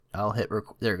I'll hit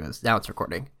there it goes. Now it's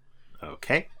recording.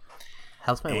 Okay.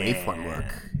 How's my waveform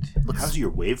look? How's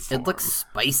your waveform? It looks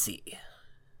spicy.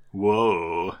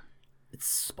 Whoa. It's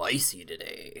spicy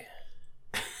today.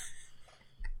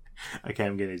 Okay,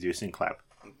 I'm gonna do a sync clap.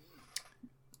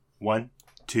 1,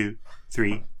 2,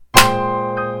 3.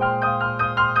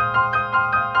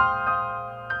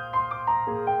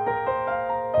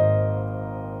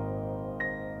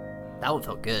 That one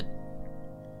felt good.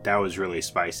 That was really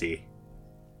spicy.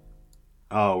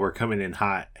 Oh, we're coming in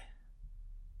hot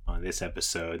on this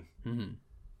episode. Mm-hmm.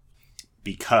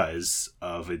 Because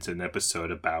of it's an episode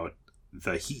about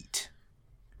the heat.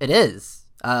 It is.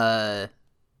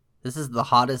 This is the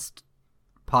hottest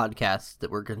podcast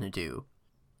that we're gonna do.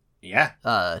 Yeah.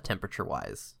 Temperature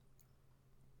wise.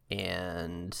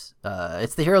 And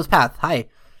it's the Hero's Path. Hi.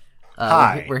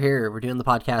 Hi. We're here. We're doing the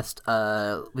podcast.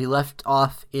 We left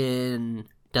off in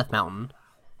Death Mountain.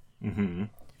 Mm-hmm.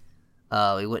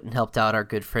 We went and helped out our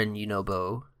good friend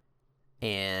Yunobo.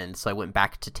 And so I went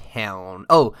back to town.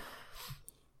 Oh,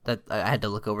 that I had to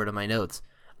look over to my notes.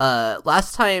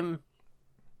 Last time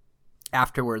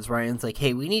afterwards, Ryan's like,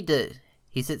 "Hey, we need to."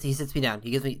 He sits me down.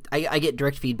 He gives me. I get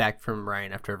direct feedback from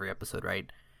Ryan after every episode,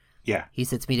 right? Yeah. He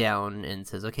sits me down and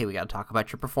says, "Okay, we got to talk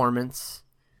about your performance.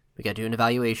 We got to do an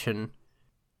evaluation."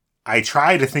 I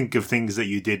try to think of things that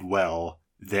you did well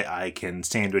that I can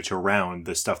sandwich around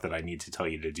the stuff that I need to tell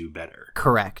you to do better.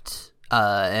 Correct.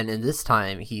 And in this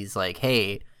time, he's like,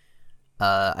 "Hey,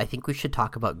 I think we should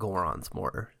talk about Gorons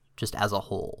more, just as a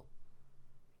whole,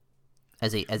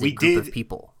 as a group of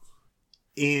people."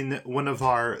 In one of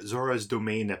our Zora's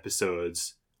Domain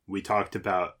episodes, we talked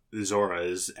about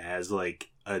Zoras as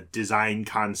like a design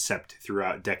concept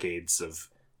throughout decades of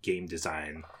game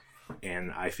design.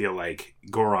 And I feel like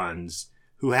Gorons,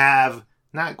 who have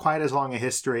not quite as long a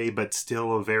history, but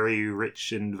still a very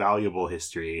rich and valuable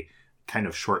history, kind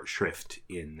of short shrift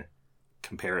in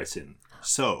comparison.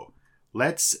 So,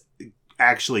 let's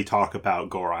actually talk about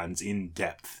Gorons in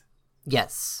depth.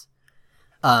 Yes.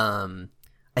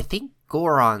 I think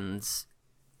Gorons,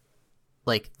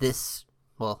 like this,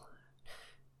 well,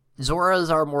 Zoras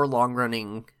are more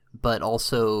long-running, but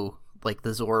also, like,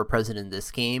 the Zora present in this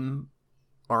game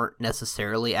aren't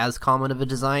necessarily as common of a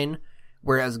design,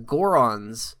 whereas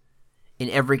Gorons, in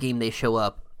every game they show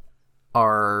up,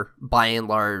 are, by and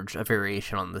large, a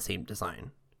variation on the same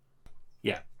design.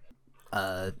 Yeah.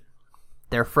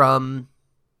 They're from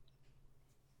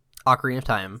Ocarina of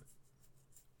Time,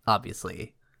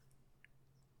 obviously.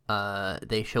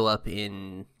 They show up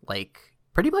in, like,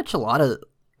 pretty much a lot of...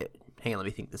 Hang on, let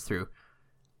me think this through.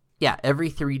 Yeah, every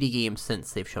 3D game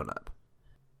since they've shown up.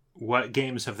 What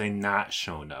games have they not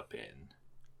shown up in?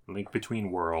 Link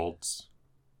Between Worlds.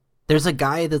 There's a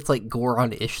guy that's, like,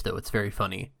 Goron-ish, though. It's very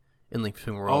funny in Link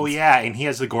Between Worlds. Oh, yeah, and he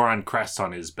has the Goron crest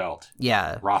on his belt.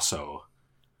 Yeah. Rosso.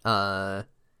 Yeah,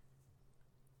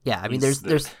 I mean,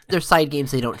 there's side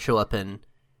games they don't show up in.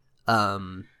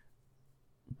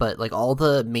 But, like, all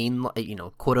the main,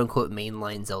 quote-unquote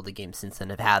mainline Zelda games since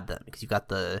then have had them. Because you've got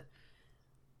the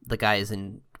guys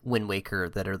in Wind Waker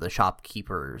that are the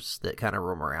shopkeepers that kind of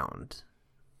roam around.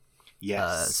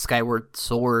 Yes. Skyward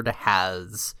Sword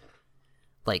has,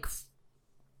 like,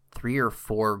 3 or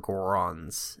 4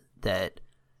 Gorons that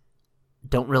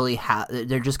don't really have...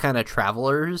 They're just kind of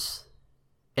travelers.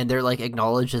 And they're, like,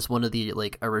 acknowledged as one of the,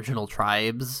 like, original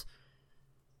tribes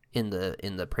in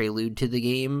the prelude to the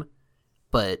game.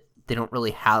 But they don't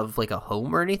really have, like, a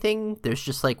home or anything. There's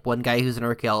just, like, one guy who's an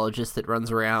archaeologist that runs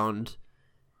around,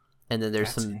 and then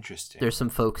there's some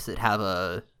folks that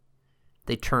have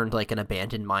they turned, like, an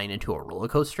abandoned mine into a roller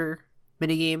coaster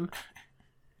minigame.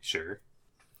 Sure.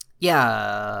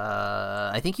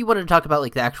 Yeah, I think you wanted to talk about,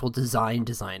 like, the actual design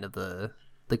of the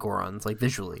Gorons, like,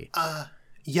 visually.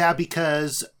 Yeah,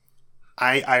 because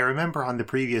I remember on the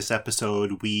previous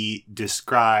episode we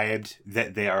described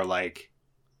that they are, like,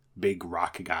 big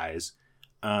rock guys.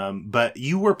 But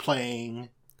you were playing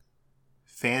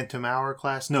Phantom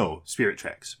Hourglass? No, Spirit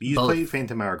Tracks. You played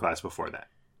Phantom Hourglass before that.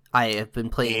 I have been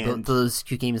playing both those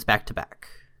two games back to back.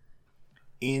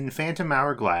 In Phantom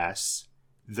Hourglass,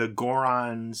 the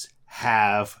Gorons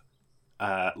have,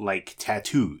 like,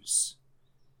 tattoos.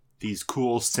 These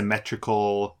cool,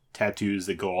 symmetrical tattoos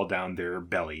that go all down their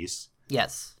bellies.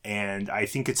 Yes. And I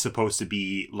think it's supposed to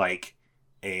be, like,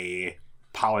 a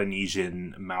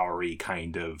Polynesian Maori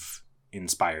kind of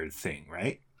inspired thing,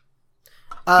 right?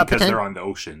 Because they're on the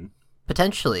ocean.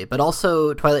 Potentially, but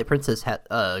also Twilight Princess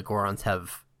Gorons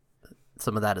have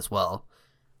some of that as well.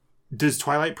 Does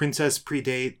Twilight Princess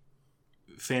predate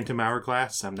Phantom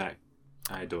Hourglass? I'm not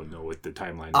I don't know what the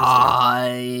timeline is.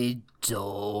 I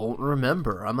don't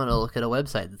remember. I'm going to look at a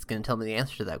website that's going to tell me the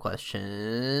answer to that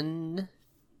question.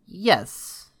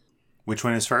 Yes. Which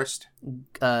one is first?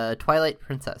 Twilight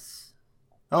Princess.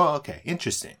 Oh, okay.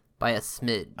 Interesting. By a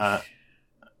smidge.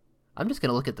 I'm just going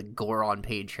to look at the Goron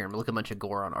page here. I'm going to look at a bunch of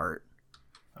Goron art.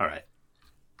 All right.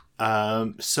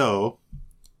 So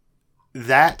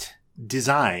that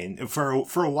design for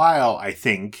a while, I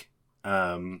think,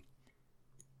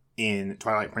 in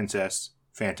Twilight Princess,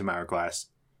 Phantom Hourglass,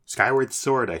 Skyward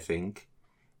Sword, I think,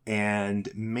 and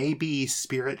maybe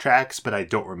Spirit Tracks, but I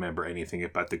don't remember anything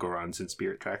about the Gorons in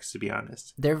Spirit Tracks, to be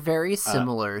honest. They're very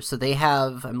similar. So they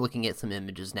have, I'm looking at some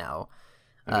images now.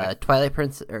 Okay. Twilight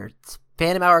Princess, or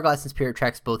Phantom Hourglass and Spirit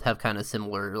Tracks both have kind of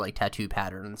similar like tattoo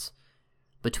patterns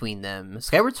between them.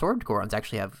 Skyward Sword Gorons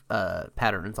actually have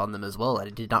patterns on them as well. I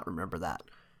did not remember that.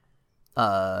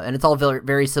 And it's all very,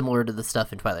 very similar to the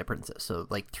stuff in Twilight Princess. So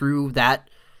like through that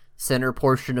center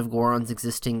portion of Gorons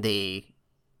existing, they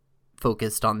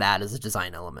focused on that as a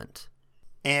design element.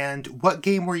 And what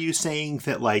game were you saying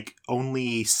that like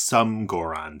only some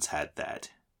Gorons had that?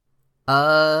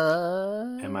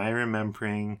 Am I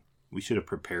remembering? We should have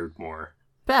prepared more.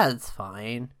 That's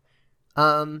fine.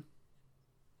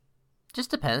 Just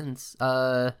depends.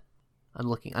 I'm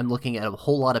looking at a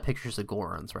whole lot of pictures of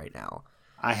Gorons right now.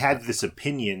 I had this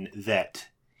opinion that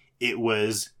it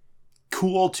was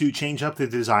cool to change up the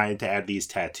design to add these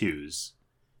tattoos.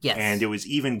 Yes. And it was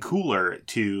even cooler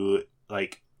to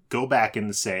like go back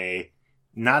and say,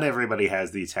 not everybody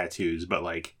has these tattoos, but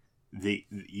like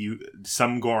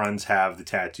some Gorons have the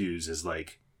tattoos as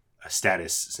like a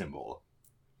status symbol.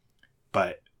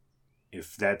 But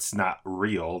if that's not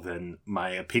real, then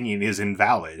my opinion is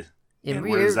invalid. And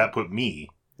where does that put me?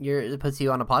 It puts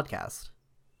you on a podcast.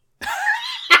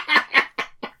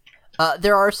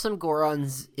 There are some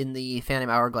Gorons in the Phantom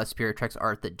Hourglass Spirit Tracks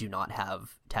art that do not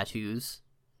have tattoos.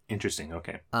 Interesting,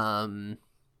 okay.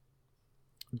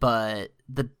 But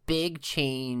the big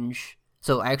change...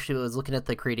 So I actually was looking at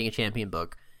the Creating a Champion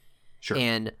book. Sure.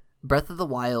 And Breath of the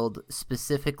Wild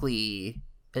specifically...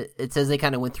 It says they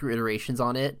kind of went through iterations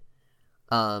on it.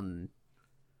 And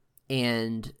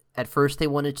at first they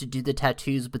wanted to do the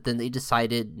tattoos, but then they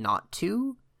decided not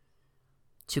to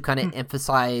kind of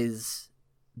emphasize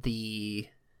the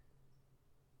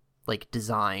like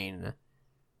design.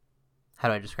 How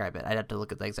do I describe it? I'd have to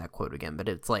look at the exact quote again, but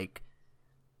it's like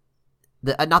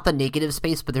not the negative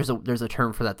space, but there's a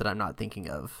term for that I'm not thinking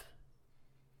of.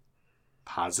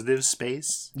 Positive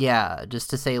space? Yeah, just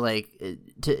to say like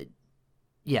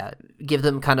give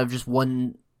them kind of just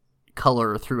one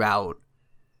color throughout.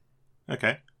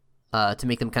 Okay. To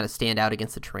make them kind of stand out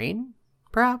against the terrain,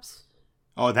 perhaps?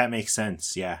 Oh, that makes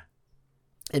sense, yeah.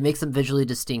 It makes them visually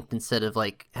distinct instead of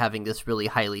like having this really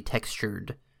highly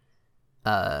textured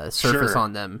surface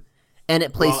on them. And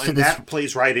it plays to this... that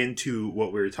plays right into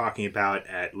what we were talking about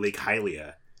at Lake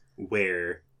Hylia,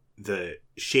 where the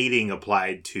shading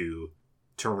applied to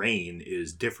terrain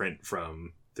is different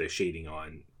from the shading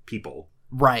on people.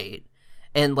 Right.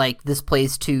 And like this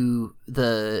plays to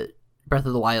the Breath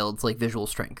of the Wild's like visual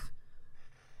strength.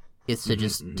 It's to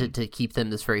to keep them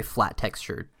this very flat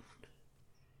textured.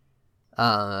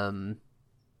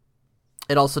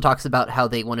 It also talks about how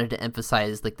they wanted to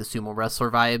emphasize like the sumo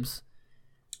wrestler vibes.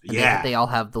 And they all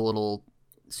have the little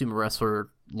sumo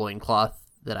wrestler loincloth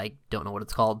that I don't know what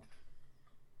it's called.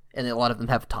 And a lot of them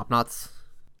have top knots.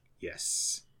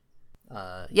 Yes.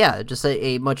 Just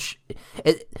a much...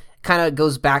 It kind of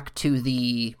goes back to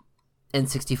the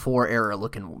N64 era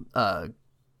looking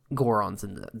Gorons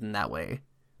in that way.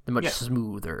 They're much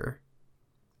smoother.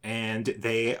 And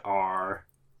they are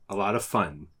a lot of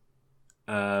fun.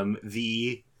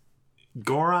 The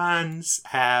Gorons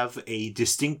have a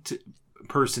distinct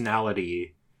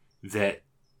personality that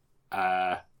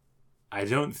I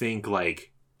don't think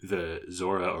like the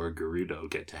Zora or Gerudo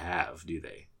get to have, do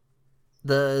they?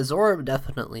 The Zora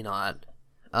definitely not.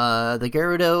 The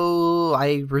Gerudo,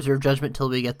 I reserve judgment till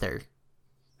we get there.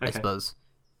 Okay. I suppose.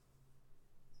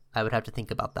 I would have to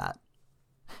think about that.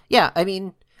 Yeah, I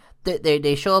mean,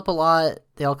 they show up a lot.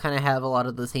 They all kind of have a lot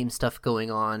of the same stuff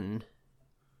going on.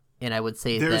 And I would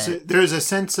say there's a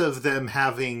sense of them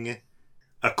having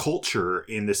a culture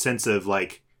in the sense of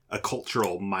like a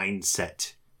cultural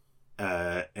mindset,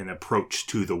 an approach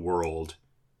to the world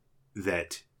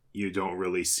that you don't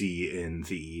really see in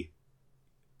the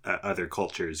other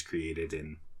cultures created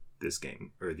in this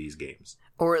game or these games.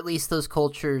 Or at least those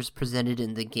cultures presented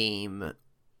in the game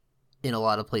in a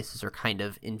lot of places are kind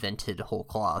of invented whole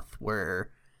cloth, where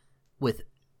with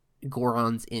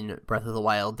Gorons in Breath of the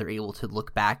Wild, they're able to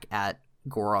look back at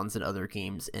Gorons in other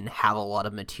games and have a lot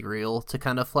of material to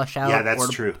kind of flesh out. Yeah, that's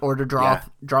true. Or to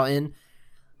draw in.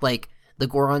 Like, the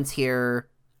Gorons here,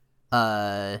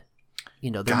 they're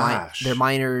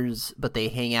miners, but they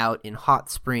hang out in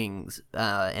hot springs,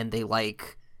 and they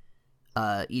like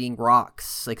eating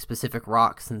rocks, like specific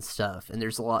rocks and stuff. And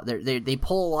there's a lot. They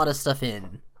pull a lot of stuff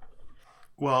in.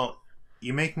 Well,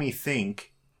 you make me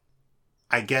think.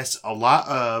 I guess a lot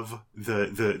of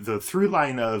the through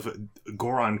line of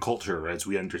Goron culture, as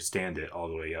we understand it, all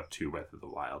the way up to Breath of the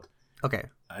Wild,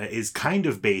 is kind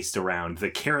of based around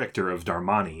the character of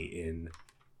Darmani in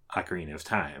Ocarina of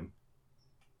Time.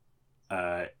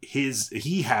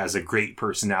 He has a great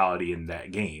personality in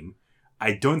that game.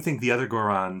 I don't think the other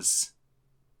Gorons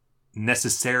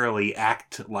necessarily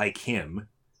act like him.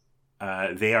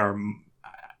 They are,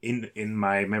 in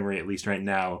my memory, at least right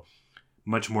now,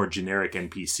 much more generic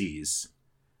NPCs.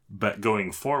 But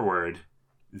going forward,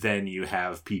 then you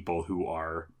have people who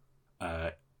are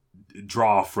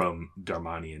draw from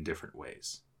Darmani in different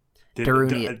ways.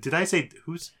 Did I say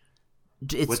who's?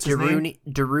 It's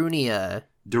Darunia.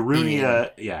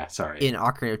 Darunia, sorry. In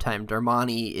Ocarina of Time,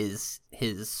 Darmani is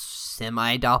his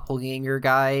semi-doppelganger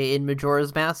guy in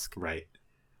Majora's Mask. Right.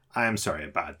 I am sorry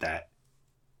about that.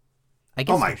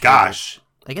 Oh my gosh!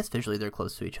 I guess visually they're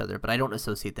close to each other, but I don't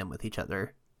associate them with each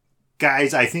other.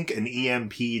 Guys, I think an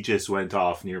EMP just went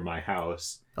off near my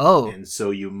house. Oh. And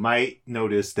so you might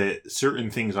notice that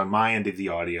certain things on my end of the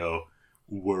audio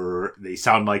they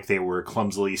sound like they were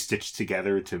clumsily stitched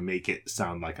together to make it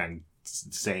sound like I'm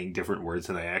saying different words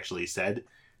than I actually said.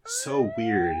 So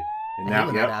weird. And now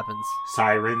that happens.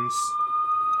 Sirens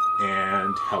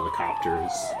and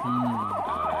helicopters.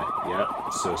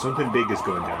 Yep. So something big is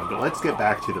going down. But let's get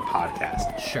back to the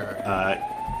podcast. Sure.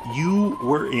 You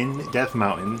were in Death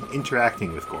Mountain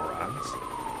interacting with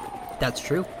Gorons. That's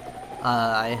true.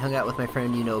 I hung out with my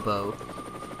friend Yunobo.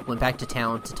 Went back to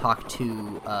town to talk to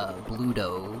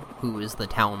Bluto, who is the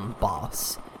town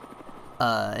boss.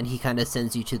 And he kind of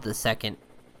sends you to the second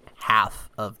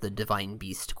half of the Divine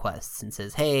Beast quests and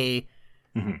says, hey,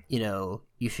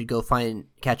 you should go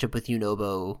catch up with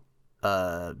Yunobo,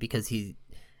 because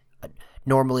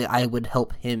normally I would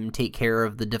help him take care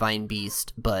of the Divine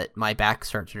Beast, but my back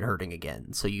started hurting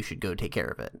again, so you should go take care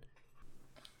of it.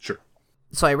 Sure.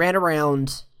 So I ran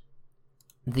around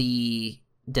the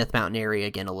Death Mountain area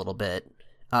again a little bit.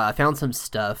 I found some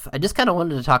stuff. I just kind of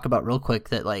wanted to talk about real quick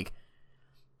that, like,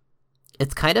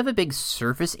 it's kind of a big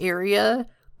surface area,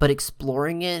 but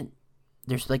exploring it,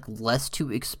 there's, like, less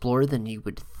to explore than you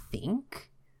would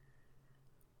think.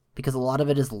 Because a lot of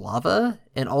it is lava,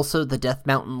 and also the Death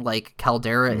Mountain, like,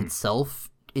 caldera itself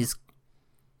is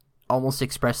almost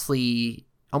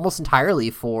entirely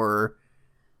for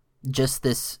just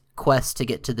this quest to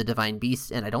get to the Divine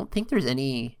Beast, and I don't think there's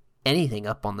anything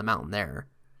up on the mountain there.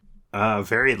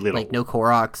 Very little. Like, no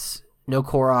Koroks, no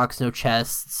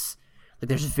chests. Like,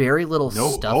 there's very little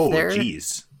stuff there. Oh,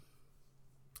 jeez.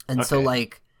 And so,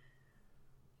 like,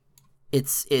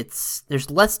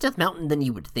 there's less Death Mountain than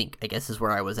you would think, I guess, is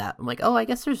where I was at. I'm like, I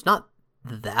guess there's not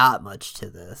that much to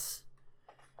this.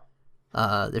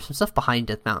 There's some stuff behind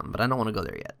Death Mountain, but I don't want to go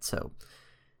there yet, so.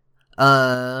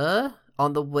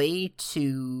 On the way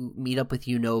to meet up with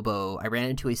Yunobo, I ran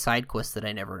into a side quest that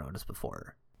I never noticed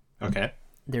before. Okay.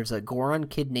 There's a Goron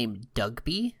kid named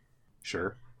Dugby.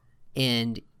 Sure.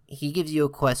 And he gives you a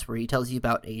quest where he tells you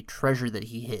about a treasure that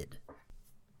he hid.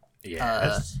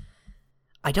 Yes.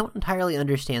 I don't entirely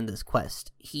understand this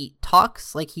quest. He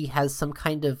talks like he has some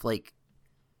kind of, like,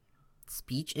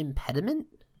 speech impediment.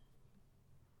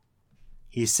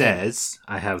 He says,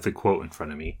 I have the quote in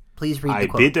front of me. Please read the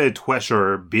quote. I bid a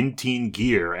twesher binteen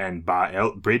gear and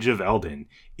ba Bridge of Eldon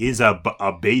is a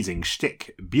basing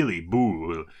shtick. Billy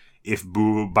boo. If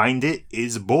boo bind it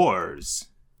is boars.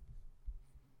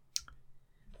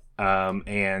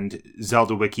 And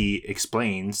Zelda Wiki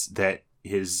explains that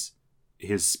his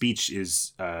speech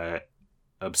is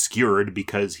obscured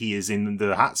because he is in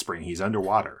the hot spring. He's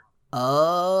underwater.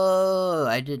 Oh,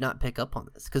 I did not pick up on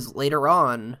this. Because later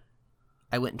on,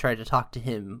 I went and tried to talk to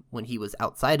him when he was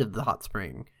outside of the hot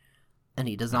spring, and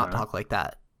he does not talk like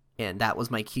that. And that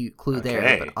was my clue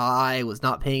there, but I was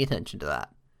not paying attention to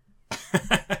that.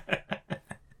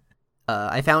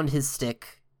 I found his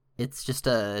stick. It's just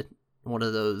one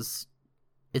of those...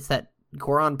 It's that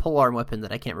Goron polearm weapon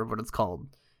that I can't remember what it's called.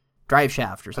 Drive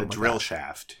shaft or something. A drill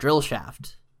shaft. Drill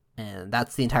shaft. And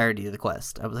that's the entirety of the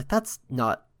quest. I was like, that's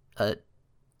not a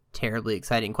terribly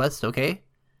exciting quest, okay?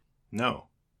 No.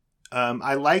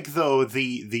 I like, though,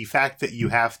 the fact that you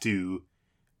have to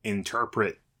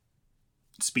interpret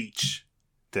speech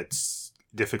that's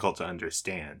difficult to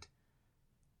understand.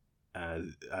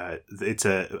 it's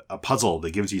a puzzle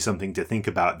that gives you something to think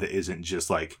about that isn't just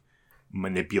like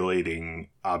manipulating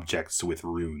objects with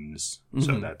runes. Mm-hmm.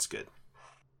 So that's good.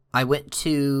 I went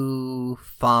to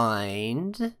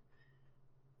find...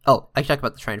 Oh, I should talk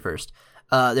about the shrine first.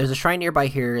 There's a shrine nearby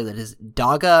here that is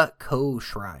Daga Ko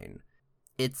Shrine.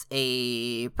 It's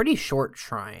a pretty short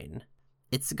shrine.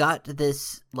 It's got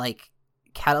this, like,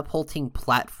 catapulting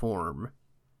platform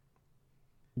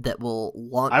that will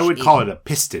launch... I would call it a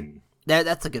piston.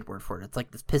 That's a good word for it. It's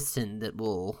like this piston that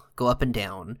will go up and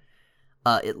down.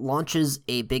 It launches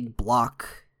a big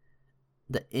block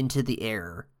into the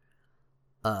air.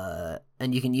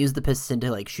 And you can use the piston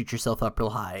to, like, shoot yourself up real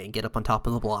high and get up on top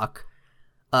of the block.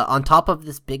 On top of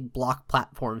this big block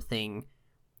platform thing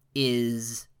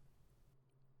is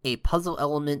a puzzle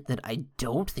element that I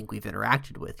don't think we've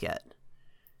interacted with yet.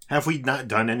 Have we not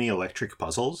done any electric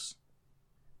puzzles?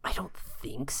 I don't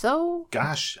think so.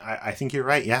 Gosh, I think you're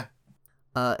right, yeah.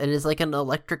 It is like an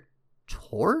electric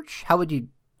torch? How would you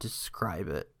describe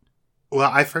it?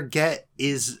 Well, I forget,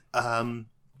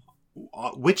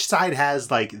 which side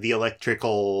has, like, the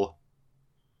electrical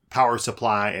power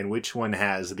supply and which one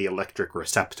has the electric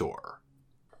receptor?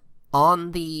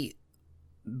 On the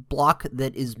block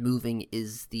that is moving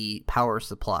is the power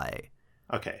supply.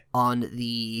 Okay. On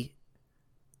the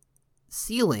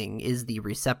ceiling is the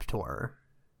receptor.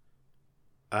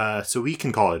 So we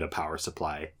can call it a power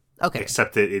supply. Okay.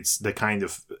 Except that it's the kind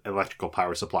of electrical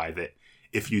power supply that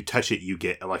if you touch it, you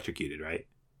get electrocuted, right?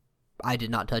 I did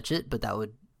not touch it, but that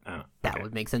would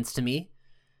make sense to me.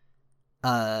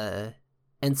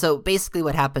 And so basically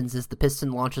what happens is the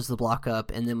piston launches the block up,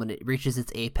 and then when it reaches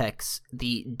its apex,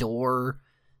 the door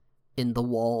in the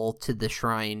wall to the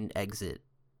shrine exit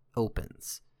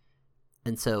opens.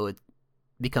 And so it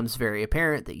becomes very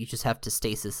apparent that you just have to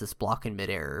stasis this block in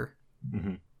midair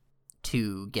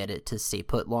to get it to stay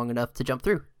put long enough to jump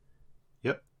through.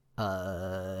 Yep.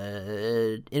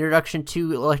 Introduction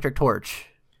to electric torch.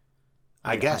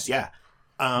 I guess, yeah.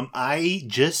 I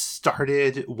just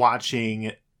started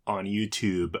watching on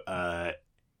YouTube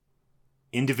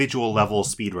individual level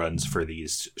speedruns for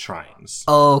these shrines.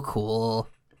 Oh, cool.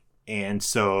 And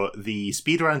so the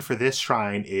speedrun for this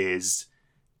shrine is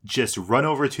just run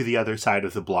over to the other side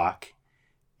of the block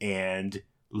and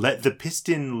let the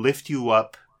piston lift you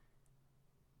up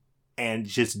and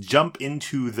just jump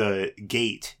into the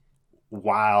gate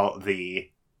while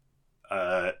the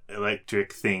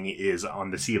electric thing is on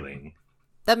the ceiling.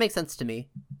 That makes sense to me.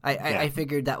 I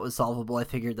figured that was solvable. I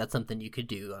figured that's something you could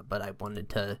do, but I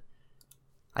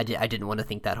didn't want to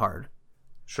think that hard.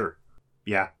 Sure.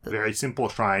 Yeah, very simple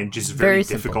shrine, just very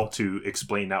difficult to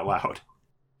explain out loud.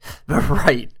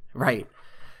 Right.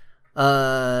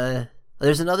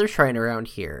 There's another shrine around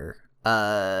here.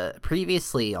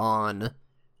 Previously on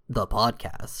the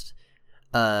podcast,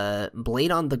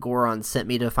 Bladon the Goron sent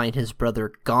me to find his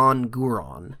brother Gon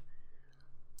Guron,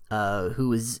 who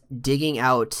was digging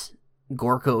out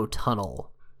Gorko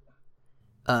Tunnel.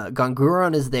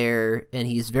 Gonguron is there, and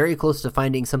he's very close to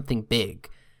finding something big,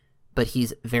 but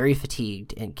he's very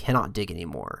fatigued and cannot dig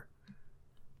anymore.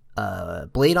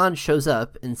 Bladon shows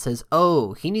up and says,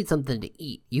 "Oh, he needs something to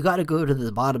eat. You gotta go to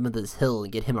the bottom of this hill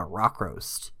and get him a rock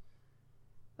roast."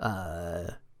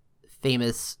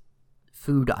 Famous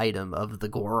food item of the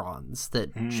Gorons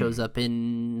that shows up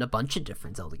in a bunch of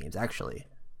different Zelda games, actually.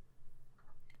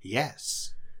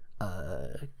 Yes.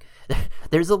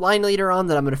 There's a line later on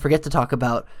that I'm going to forget to talk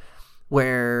about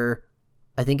where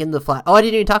I think in the I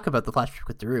didn't even talk about the flashback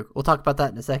with Daruk. We'll talk about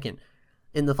that in a second.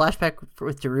 In the flashback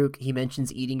with Daruk, he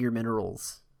mentions eating your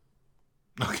minerals.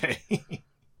 Okay.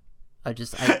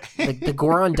 Like the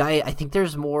Goron diet, I think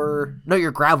there's more. No,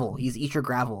 your gravel. He's eat your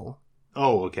gravel.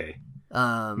 Oh, okay.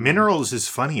 Minerals is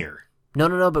funnier.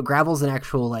 No, but gravel's an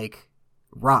actual, like,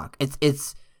 rock.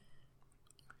 It's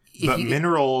But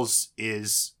minerals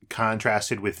is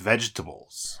contrasted with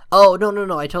vegetables. Oh,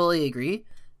 no, I totally agree.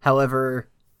 However,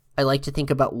 I like to think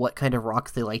about what kind of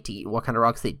rocks they like to eat and what kind of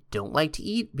rocks they don't like to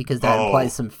eat, because that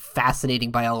implies some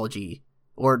fascinating biology.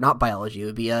 Or not biology, it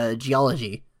would be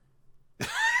geology.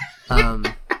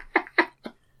 The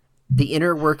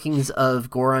inner workings of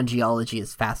Goron geology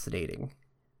is fascinating.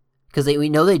 Because we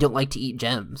know they don't like to eat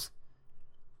gems.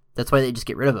 That's why they just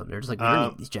get rid of them. They're just like, we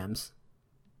don't eat these gems.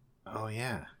 Oh,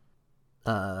 yeah.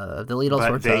 They'll eat all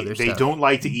sorts of other stuff. They don't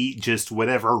like to eat just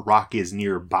whatever rock is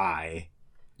nearby.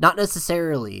 Not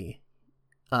necessarily.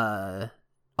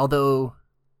 Although,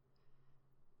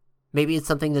 maybe it's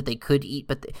something that they could eat,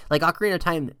 but like Ocarina of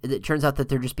Time, it turns out that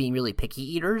they're just being really picky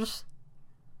eaters.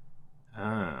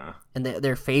 And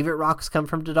their favorite rocks come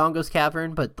from Dodongo's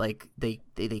Cavern, but like they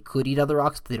could eat other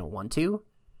rocks, but they don't want to.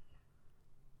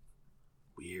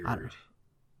 Weird.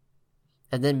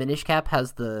 And then Minish Cap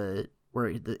has the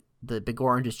big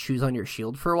Goron just chews on your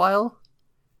shield for a while.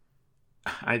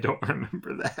 I don't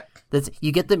remember that.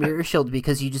 You get the mirror shield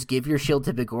because you just give your shield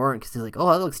to Big Goron because he's like,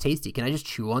 oh, that looks tasty. Can I just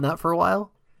chew on that for a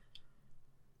while?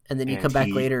 And then you come back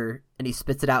later and he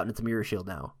spits it out and it's a mirror shield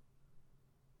now.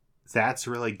 That's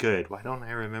really good. Why don't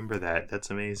I remember that? That's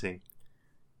amazing.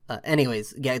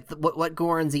 Anyways, yeah, what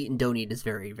Gorons eat and don't eat is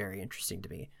very, very interesting to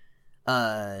me.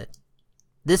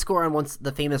 This Goron wants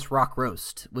the famous rock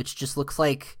roast, which just looks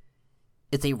like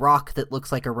it's a rock that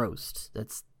looks like a roast.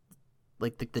 That's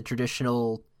like the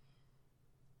traditional,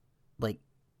 like,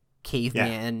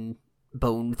 caveman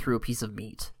bone through a piece of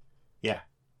meat. Yeah.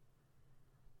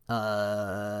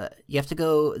 You have to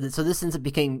go. So this ends up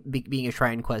being a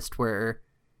shrine quest where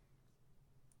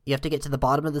you have to get to the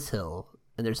bottom of this hill,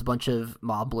 and there's a bunch of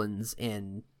moblins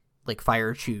and like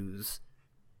fire chews.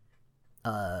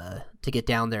 To get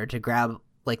down there to grab.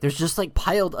 Like, there's just, like,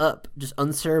 piled up, just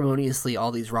unceremoniously,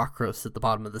 all these rock roasts at the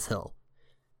bottom of this hill.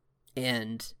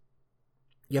 And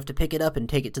you have to pick it up and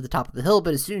take it to the top of the hill,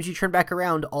 but as soon as you turn back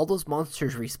around, all those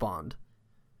monsters respawned.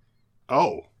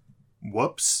 Oh.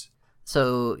 Whoops.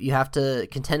 So you have to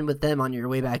contend with them on your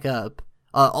way back up.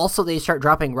 Also, they start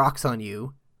dropping rocks on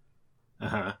you.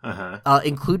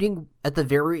 Including, at the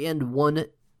very end, one,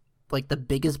 like, the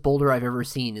biggest boulder I've ever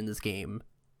seen in this game.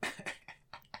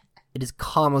 It is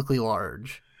comically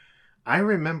large. I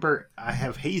remember I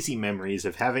have hazy memories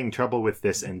of having trouble with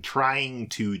this and trying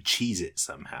to cheese it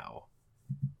somehow.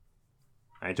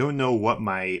 I don't know what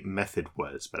my method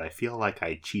was, but I feel like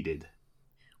I cheated.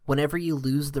 Whenever you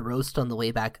lose the roast on the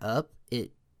way back up,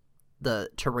 the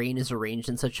terrain is arranged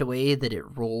in such a way that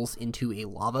it rolls into a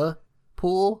lava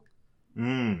pool.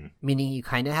 Meaning you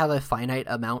kind of have a finite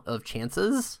amount of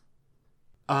chances.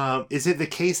 Is it the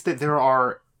case that there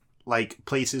are like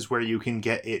places where you can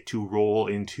get it to roll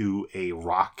into a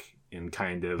rock and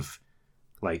kind of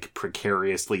like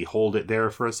precariously hold it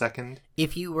there for a second?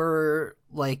 If you were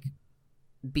like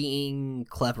being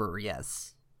clever,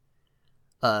 yes.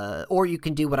 Or you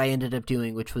can do what I ended up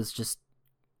doing, which was just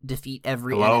defeat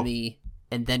every enemy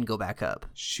and then go back up.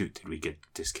 Shoot, did we get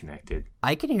disconnected?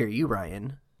 I can hear you,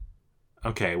 Ryan.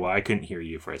 Okay, well, I couldn't hear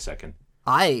you for a second.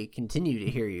 I continue to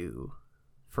hear you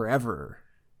forever.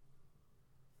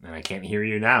 And I can't hear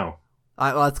you now.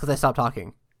 Well, that's because I stopped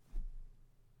talking.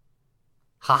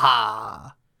 Haha.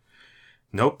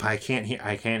 Nope, I can't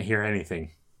hear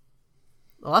anything.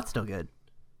 Well, that's no good.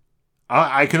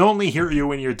 I can only hear you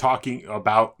when you're talking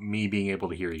about me being able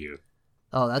to hear you.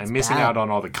 Oh, that's I'm missing bad. out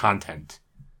on all the content.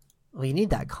 Well, you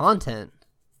need that content.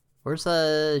 Where's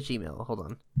Gmail? Hold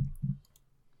on.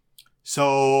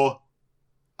 So,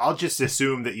 I'll just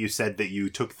assume that you said that you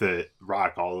took the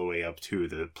rock all the way up to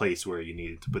the place where you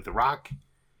needed to put the rock.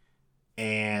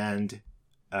 And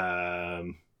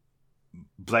Bladon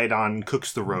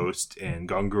cooks the roast, and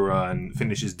Gonguron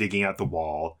finishes digging out the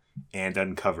wall and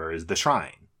uncovers the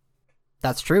shrine.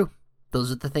 That's true.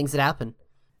 Those are the things that happen.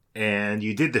 And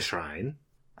you did the shrine.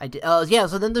 I did. Yeah,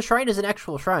 so then the shrine is an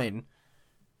actual shrine.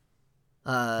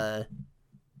 Oh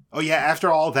yeah, after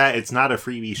all that, it's not a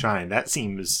freebie shrine. That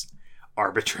seems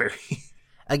arbitrary.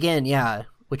 Again, yeah.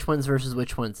 Which ones versus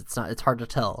which ones? It's hard to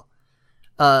tell.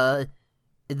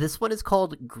 This one is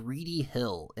called Greedy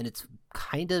Hill, and it's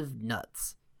kind of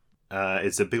nuts.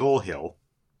 It's a big old hill.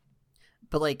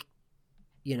 But like,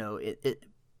 you know,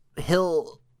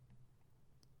 hill.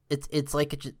 It's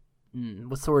like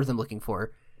what's the word I'm looking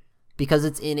for? Because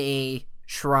it's in a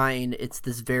shrine. It's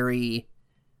this very,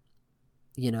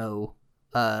 it's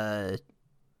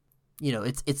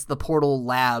the Portal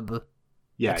Lab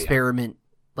experiment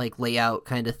like layout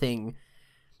kind of thing,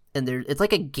 and it's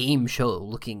like a game show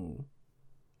looking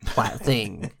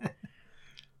thing.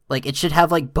 Like it should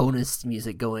have like bonus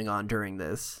music going on during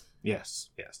this.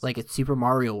 Yes. Like it's Super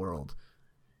Mario World.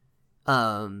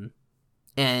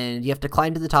 And you have to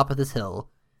climb to the top of this hill,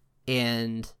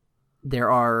 and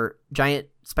there are giant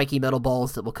spiky metal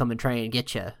balls that will come and try and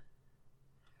get you.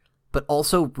 But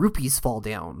also rupees fall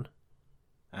down.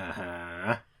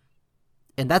 Uh-huh.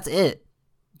 And that's it.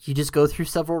 You just go through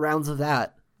several rounds of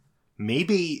that.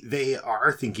 Maybe they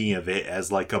are thinking of it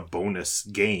as like a bonus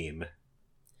game.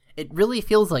 It really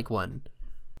feels like one.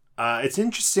 It's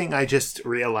interesting, I just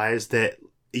realized that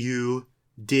you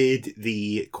did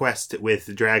the quest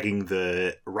with dragging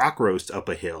the rock roast up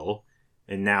a hill,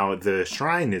 and now the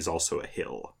shrine is also a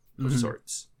hill of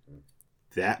sorts.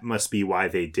 That must be why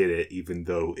they did it, even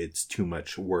though it's too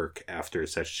much work after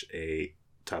such a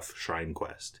tough shrine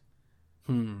quest.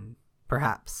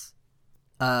 Perhaps.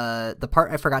 The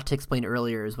part I forgot to explain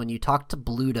earlier is when you talk to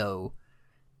Bluto,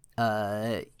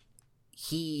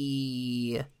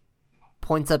 he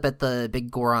points up at the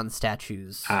big Goron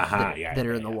statues that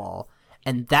are in the wall,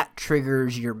 and that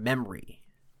triggers your memory.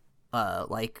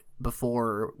 Like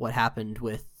before what happened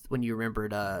with when you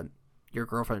remembered your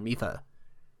girlfriend Mipha.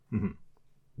 Mm-hmm.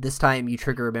 This time you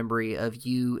trigger a memory of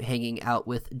you hanging out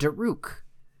with Daruk,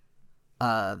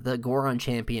 the Goron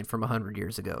champion from 100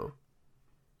 years ago.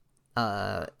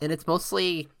 And it's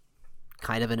mostly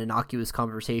kind of an innocuous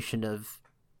conversation of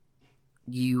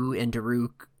you and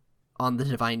Daruk on the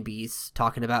Divine Beast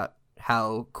talking about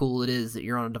how cool it is that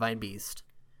you're on a Divine Beast.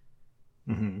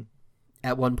 Mm-hmm.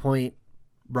 At one point,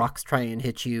 rocks try and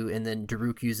hit you, and then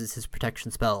Daruk uses his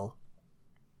protection spell.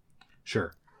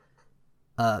 Sure.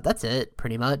 That's it,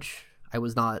 pretty much.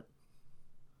 There's not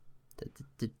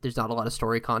a lot of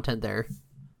story content there.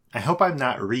 I hope I'm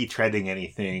not retreading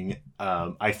anything.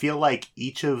 I feel like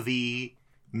each of the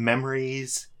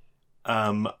memories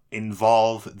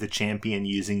involve the champion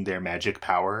using their magic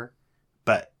power,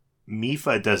 but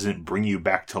Mipha doesn't bring you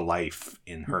back to life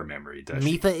in her memory, does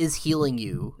she? Mipha is healing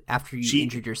you after you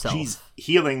injured yourself. She's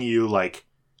healing you, like,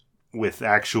 with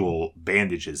actual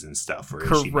bandages and stuff, or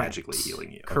is she magically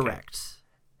healing you? Correct.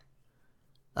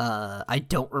 Okay. I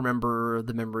don't remember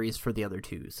the memories for the other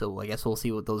two, so I guess we'll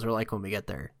see what those are like when we get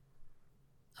there.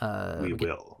 We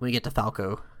will. When we get to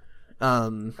Falco.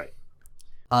 Right.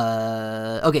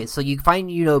 Okay, so you find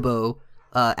Yunobo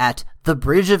at the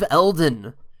Bridge of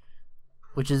Eldon,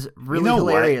 which is really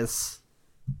hilarious.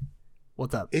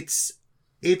 What's up? It's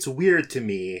weird to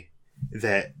me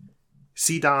that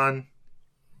Sidon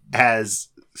has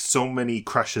so many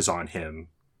crushes on him,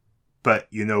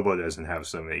 but Yunobo doesn't have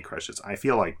so many crushes. I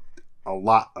feel like a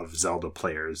lot of Zelda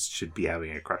players should be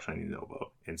having a crush on Yunobo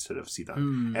instead of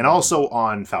Sidon. And also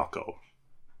on Falco.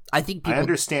 I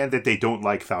understand that they don't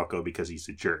like Falco because he's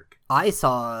a jerk. I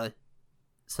saw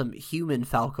some human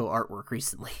Falco artwork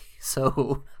recently,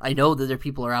 so I know that there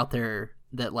people are out there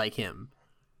that like him.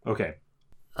 Okay.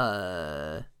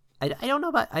 I don't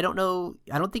know.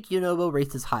 I don't think Yunobo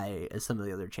rates as high as some of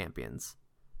the other champions.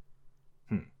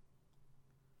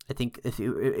 I think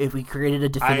if we created a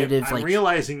definitive, I'm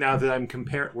realizing now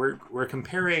that we're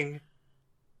comparing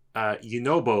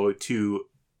Yunobo to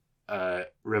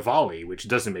Rivali, which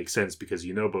doesn't make sense because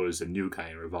Yunobo is a new guy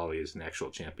and Rivali is an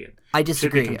actual champion. I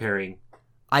disagree. Should be comparing.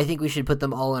 I think we should put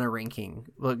them all in a ranking.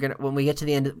 When we get to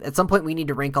the end, at some point, we need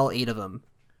to rank all 8 of them.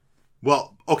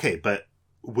 Well, okay, but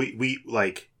we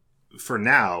like for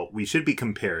now we should be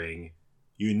comparing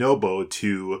Yunobo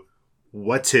to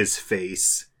what's his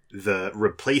face, the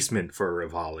replacement for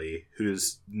Rivali,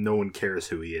 who's no one cares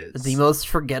who he is. The most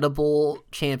forgettable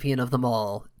champion of them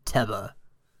all, Teba.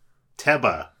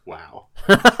 Teba, wow.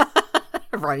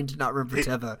 Ryan did not remember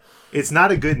Teba. It's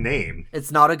not a good name.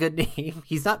 It's not a good name.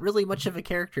 He's not really much of a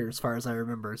character as far as I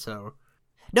remember, so...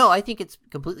 No, I think it's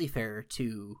completely fair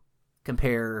to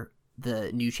compare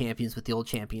the new champions with the old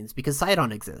champions because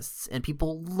Sidon exists, and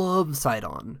people love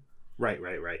Sidon. Right.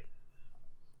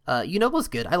 Yunobo's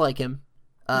good. I like him.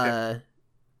 Okay.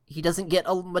 He doesn't get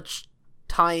much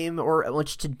time or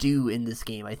much to do in this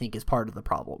game, I think, is part of the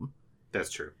problem.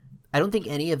 That's true. I don't think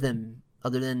any of them,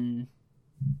 other than...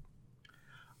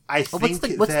 what's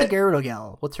the Gyarados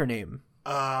gal? What's her name?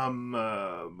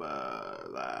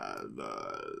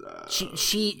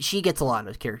 She gets a lot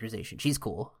of characterization. She's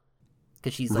cool.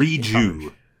 Because she's like...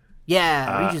 Riju.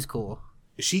 Yeah, Riju's cool.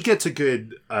 She gets a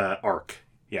good arc.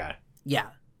 Yeah. Yeah.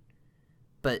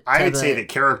 But I would say that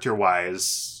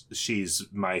character-wise, she's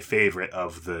my favorite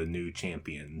of the new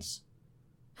champions.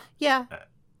 Yeah.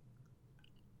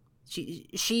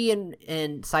 She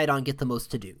and Sidon get the most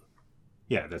to do.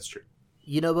 Yeah, that's true.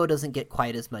 Yunobo doesn't get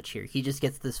quite as much here. He just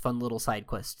gets this fun little side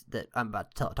quest that I'm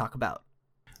about to talk about.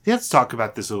 Let's talk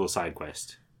about this little side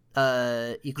quest.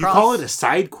 You call it a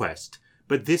side quest,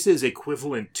 but this is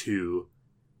equivalent to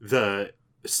the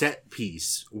set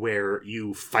piece where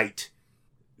you fight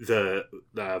the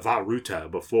Vah Ruta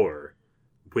before.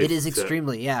 It is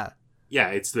extremely, yeah.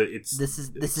 Yeah, this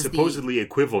is supposedly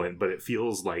equivalent, but it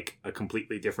feels like a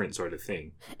completely different sort of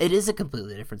thing. It is a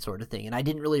completely different sort of thing, and I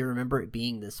didn't really remember it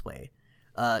being this way.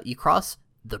 You cross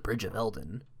the Bridge of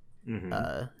Eldon,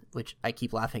 which I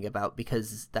keep laughing about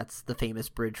because that's the famous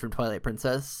bridge from Twilight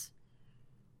Princess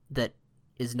that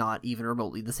is not even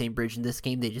remotely the same bridge in this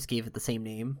game. They just gave it the same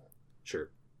name.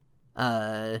 Sure.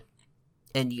 And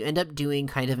you end up doing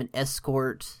kind of an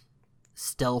escort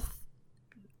stealth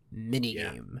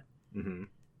minigame. Mm-hmm.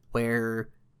 Where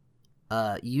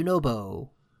Yunobo,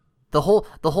 the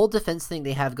whole defense thing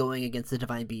they have going against the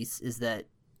Divine Beasts is that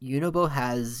Yunobo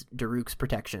has Daruk's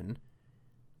protection,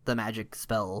 the magic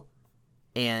spell,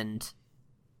 and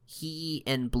he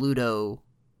and Bluto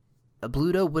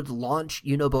Bluto would launch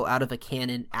Yunobo out of a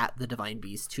cannon at the Divine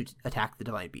Beast to attack the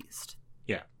Divine Beast.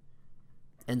 Yeah.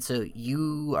 And so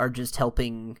you are just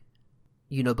helping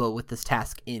Yunobo with this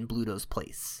task in Bluto's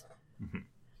place.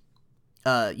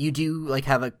 Mm-hmm. You do like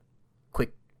have a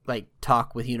quick like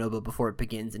talk with Yunobo before it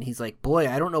begins, and he's like, "Boy,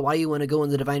 I don't know why you want to go in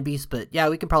the Divine Beast, but yeah,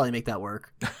 we can probably make that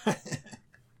work."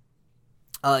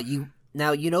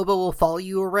 Yunobo will follow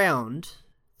you around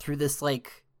through this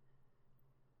like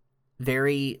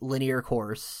very linear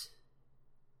course,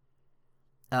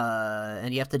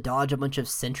 and you have to dodge a bunch of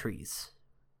sentries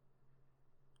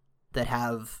that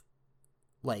have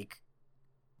like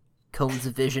cones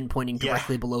of vision pointing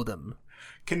directly below them.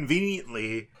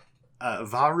 Conveniently,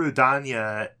 Vah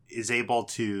Rudania is able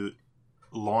to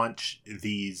launch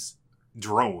these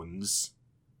drones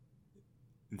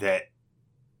that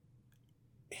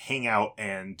hang out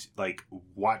and like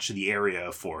watch the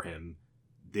area for him.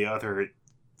 The other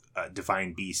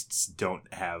divine beasts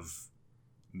don't have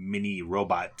mini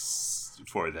robots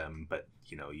for them, but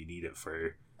you need it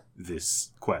for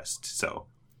this quest, so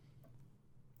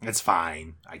it's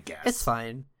fine, I guess. It's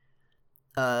fine.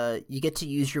 You get to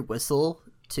use your whistle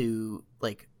to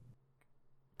like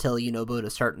tell Yunobo to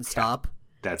start and stop.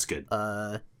 That's good.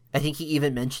 I think he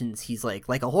even mentions he's like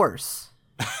a horse.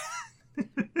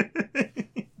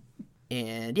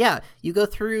 And yeah, you go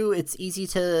through. It's easy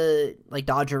to like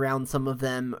dodge around some of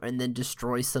them and then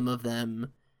destroy some of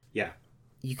them. Yeah.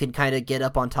 You can kind of get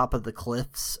up on top of the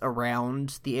cliffs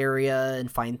around the area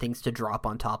and find things to drop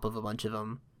on top of a bunch of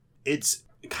them. It's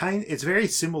very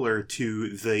similar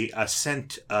to the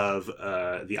ascent of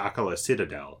the Akala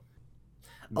Citadel.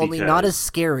 Only not as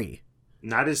scary.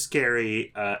 Not as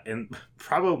scary, and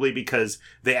probably because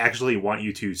they actually want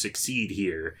you to succeed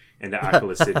here. In the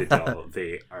Akala Citadel,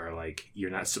 they are like, you're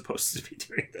not supposed to be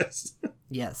doing this.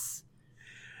 Yes.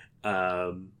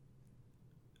 But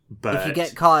if you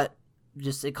get caught,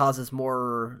 it causes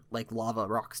more like lava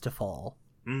rocks to fall.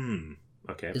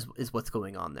 Okay. Is what's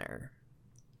going on there.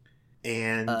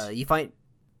 And you find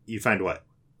what?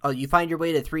 Oh, you find your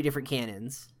way to 3 different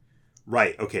cannons.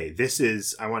 Right. Okay.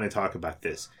 I want to talk about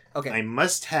this. Okay. I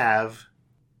must have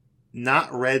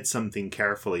not read something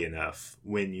carefully enough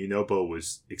when Yunobo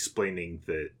was explaining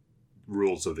the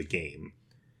rules of the game,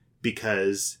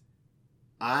 because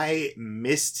I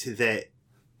missed that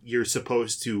you're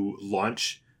supposed to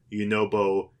launch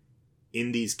Yunobo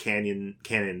in these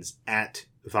cannons at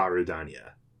Vah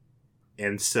Rudania.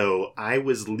 And so I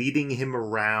was leading him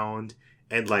around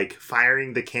and like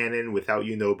firing the cannon without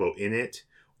Yunobo in it,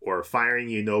 or firing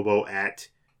Yunobo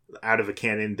out of a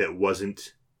cannon that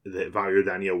Vah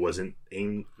Rudania wasn't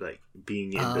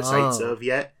being in the sights of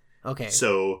yet. Okay.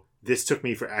 So this took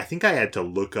me I think I had to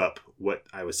look up what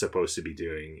I was supposed to be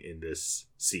doing in this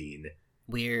scene.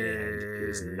 Weird. And it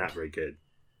was not very good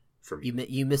for me.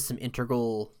 You missed some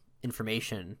integral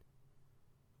information.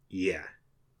 Yeah.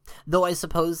 Though I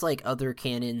suppose like other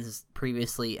cannons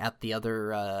previously at the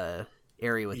other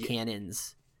area with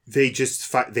cannons, they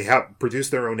just they have produced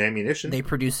their own ammunition. They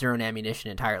produce their own ammunition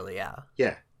entirely. Yeah.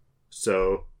 Yeah.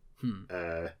 So,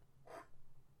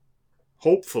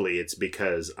 hopefully it's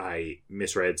because I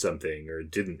misread something or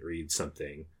didn't read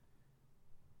something.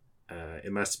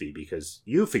 It must be because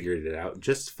you figured it out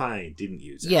just fine, didn't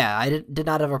use it. Yeah, I did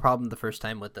not have a problem the first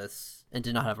time with this, and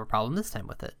did not have a problem this time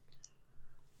with it.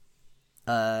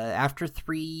 After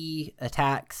 3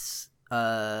 attacks,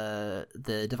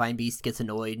 the Divine Beast gets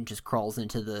annoyed and just crawls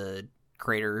into the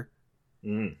crater.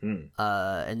 Mm-hmm.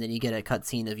 And then you get a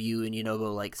cutscene of you and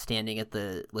Yunobo like standing at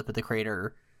the lip of the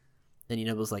crater. And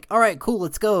Yunobo's like, "All right, cool,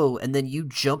 let's go." And then you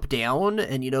jump down,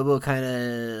 and Yunobo kind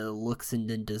of looks and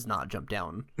then does not jump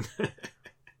down.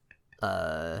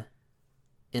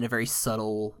 In a very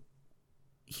subtle,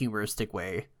 humoristic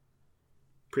way.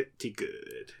 Pretty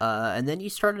good. And then you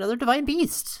start another Divine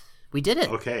Beast. We did it.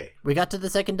 Okay. We got to the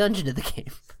second dungeon of the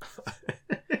game.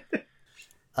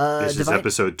 This is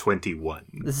episode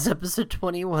 21. This is episode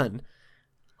 21.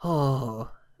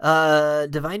 Oh.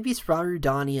 Divine Beast Vah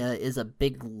Rudania is a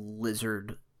big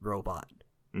lizard robot.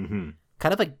 Mm-hmm.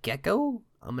 Kind of a gecko?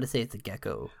 I'm going to say it's a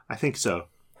gecko. I think so.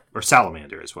 Or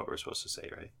salamander is what we're supposed to say,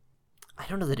 right? I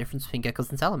don't know the difference between geckos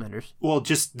and salamanders. Well,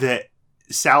 just that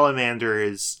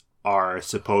salamanders are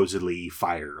supposedly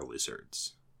fire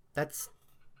lizards. That's...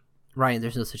 Ryan,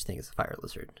 there's no such thing as a fire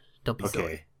lizard. Don't be silly.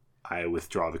 Okay, I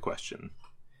withdraw the question.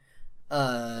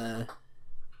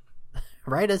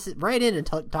 Write in and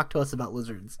talk to us about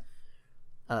lizards.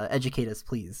 Educate us,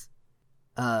 please.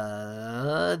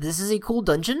 This is a cool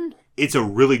dungeon. It's a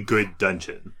really good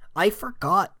dungeon. I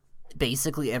forgot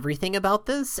basically everything about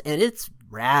this, and it's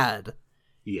rad.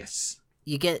 Yes.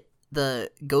 You get the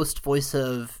ghost voice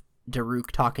of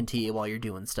Daruk talking to you while you're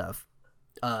doing stuff.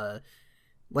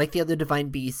 Like the other Divine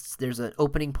Beasts, there's an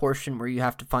opening portion where you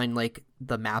have to find, like,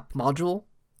 the map module,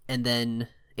 and then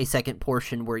a second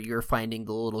portion where you're finding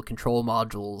the little control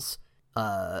modules,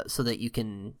 so that you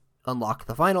can unlock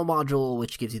the final module,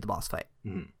 which gives you the boss fight.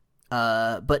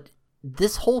 But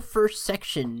this whole first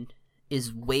section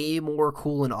is way more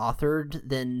cool and authored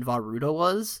than Vah Ruda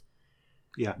was.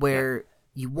 Yeah. Where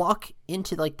you walk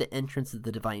into, like, the entrance of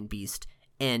the Divine Beast,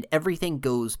 and everything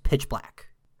goes pitch black.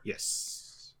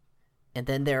 Yes. And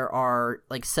then there are,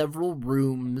 like, several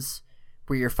rooms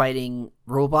where you're fighting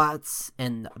robots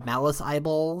and malice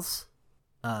eyeballs.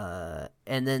 And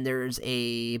then there's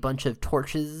a bunch of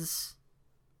torches.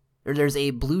 Or there's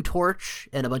a blue torch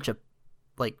and a bunch of,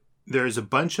 like... There's a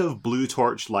bunch of blue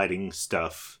torch lighting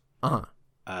stuff. Uh-huh.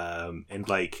 And,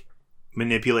 like,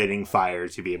 manipulating fire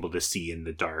to be able to see in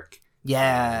the dark.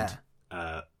 Yeah.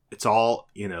 And, it's all,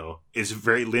 you know, it's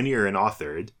very linear and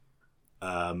authored.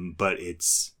 But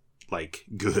it's... like,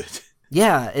 good.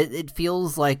 Yeah, it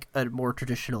feels like a more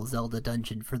traditional Zelda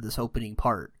dungeon for this opening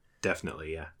part.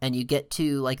 Definitely, yeah. And you get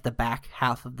to, like, the back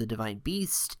half of the Divine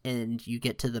Beast, and you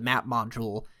get to the map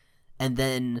module, and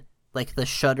then, like, the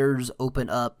shutters open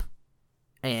up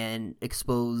and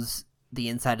expose the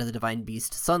inside of the Divine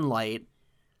Beast to sunlight,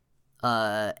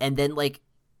 and then, like,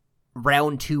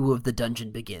 round 2 of the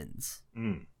dungeon begins.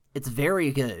 It's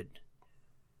very good.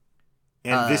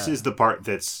 And this is the part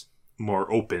that's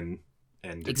more open,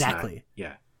 and it's exactly not,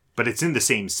 yeah, but it's in the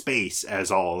same space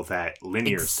as all that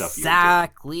linear stuff.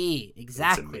 Exactly.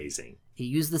 It's amazing. You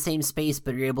use the same space,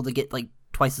 but you're able to get, like,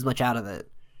 twice as much out of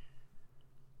it.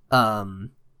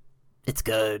 It's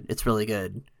good. It's really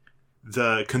good.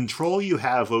 The control you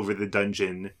have over the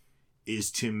dungeon is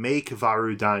to make Vah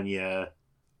Rudania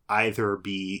either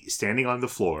be standing on the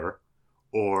floor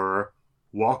or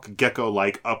walk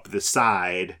gecko-like up the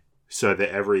side, so that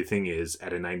everything is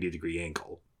at a 90-degree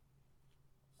angle.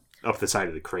 Up the side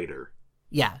of the crater.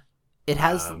 Yeah. It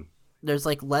has... there's,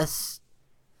 like, less...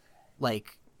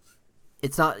 Like...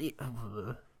 It's not...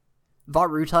 Vah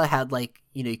Ruta had, like...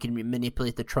 You know, you can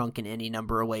manipulate the trunk in any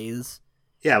number of ways.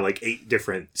 Yeah, like 8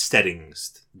 different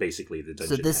settings, basically, the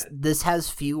dungeon So this has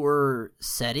fewer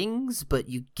settings, but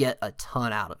you get a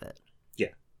ton out of it. Yeah.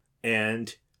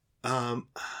 And,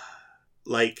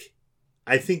 like...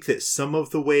 I think that some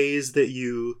of the ways that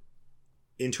you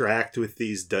interact with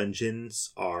these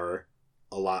dungeons are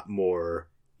a lot more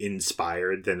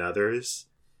inspired than others.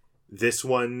 This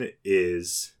one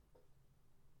is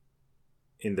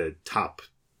in the top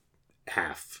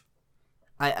half.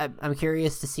 I'm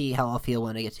curious to see how I'll feel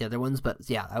when I get to the other ones, but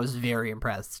yeah, I was very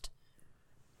impressed.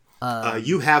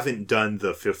 You haven't done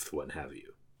the 5th one, have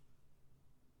you?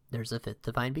 There's a 5th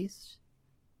Divine Beast?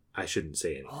 I shouldn't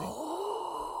say anything.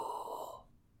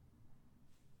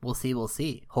 We'll see.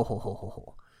 Ho, ho, ho,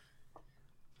 ho,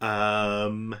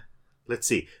 ho. Let's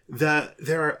see.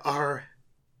 There are...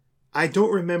 I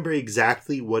don't remember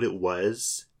exactly what it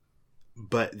was,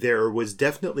 but there was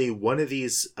definitely one of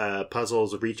these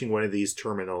puzzles reaching one of these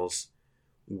terminals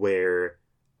where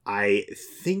I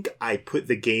think I put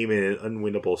the game in an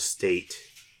unwinnable state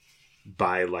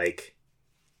by, like,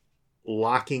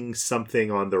 locking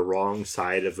something on the wrong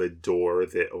side of a door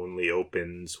that only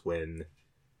opens when...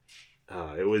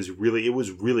 it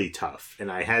was really tough, and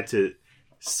I had to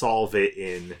solve it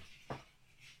in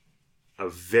a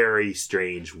very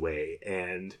strange way.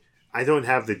 And I don't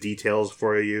have the details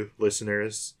for you,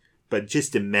 listeners, but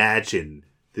just imagine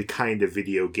the kind of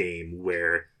video game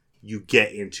where you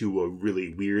get into a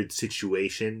really weird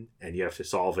situation and you have to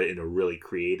solve it in a really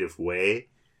creative way.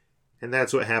 And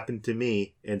that's what happened to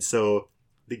me. And so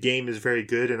the game is very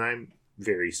good, and I'm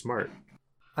very smart.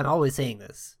 I'm always saying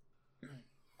this.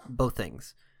 Both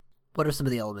things. What are some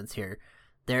of the elements here?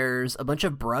 There's a bunch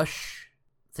of brush,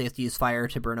 so you have to use fire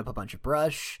to burn up a bunch of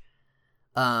brush.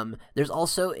 There's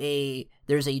also a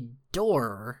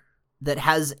door that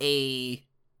has a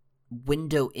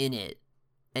window in it,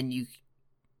 and you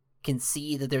can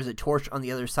see that there's a torch on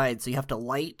the other side, so you have to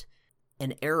light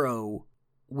an arrow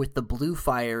with the blue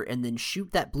fire and then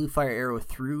shoot that blue fire arrow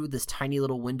through this tiny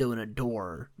little window in a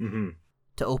door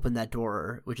to open that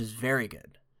door, which is very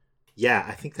good. Yeah,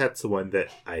 I think that's the one that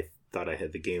I thought I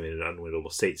had the game in an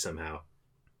unwinnable state somehow.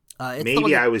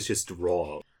 Maybe I was just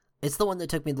wrong. It's the one that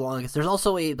took me the longest. There's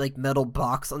also a, like, metal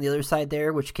box on the other side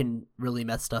there, which can really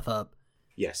mess stuff up.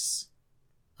 Yes.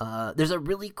 There's a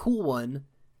really cool one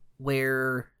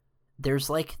where there's,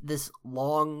 like, this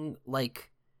long, like,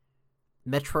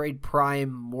 Metroid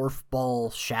Prime morph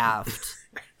ball shaft.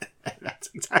 That's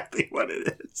exactly what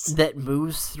it is. That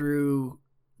moves through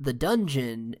the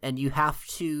dungeon, and you have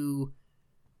to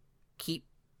keep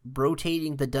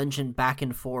rotating the dungeon back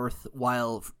and forth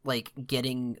while, like,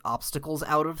 getting obstacles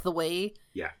out of the way.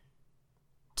 Yeah.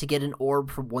 To get an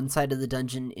orb from one side of the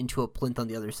dungeon into a plinth on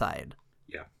the other side.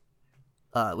 Yeah.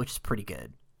 Which is pretty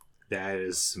good. That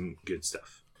is some good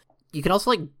stuff. You can also,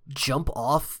 like, jump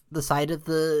off the side of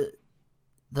the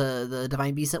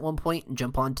Divine Beast at one point and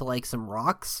jump onto, like, some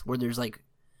rocks where there's, like,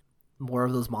 more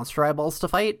of those monster eyeballs to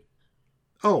fight.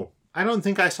 Oh, I don't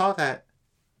think I saw that.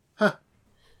 Huh.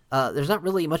 There's not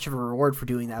really much of a reward for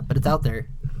doing that, but it's out there.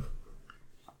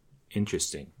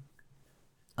 Interesting.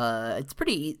 It's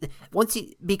pretty...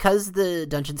 because the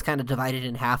dungeon's kind of divided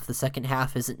in half, the second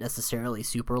half isn't necessarily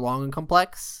super long and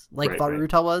complex, like Vah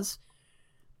Ruta was.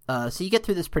 So you get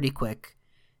through this pretty quick.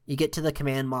 You get to the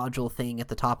command module thing at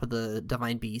the top of the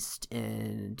Divine Beast,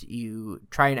 and you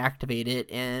try and activate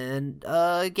it, and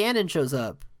Ganon shows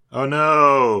up. Oh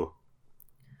no!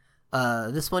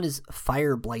 This one is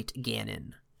Fire Blight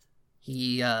Ganon.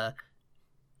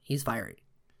 He's fiery.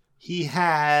 He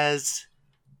has...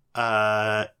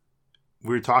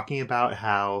 we're talking about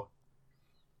how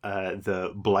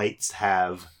the Blights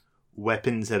have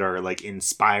weapons that are, like,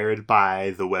 inspired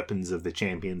by the weapons of the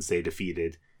champions they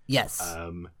defeated. Yes.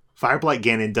 Fireblight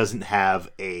Ganon doesn't have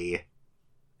a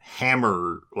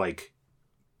hammer, like,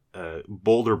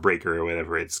 boulder breaker or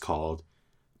whatever it's called,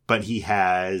 but he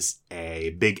has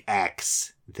a big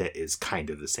axe that is kind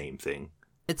of the same thing.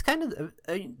 It's kind of...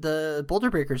 the boulder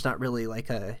breaker's not really like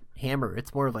a hammer.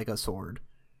 It's more of like a sword.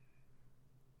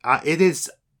 It is...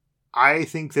 I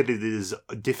think that it is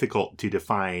difficult to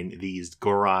define these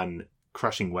Goron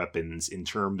crushing weapons in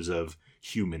terms of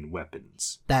human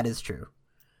weapons. That is true.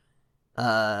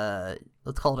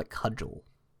 Let's call it a cudgel.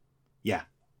 Yeah.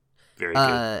 Very good.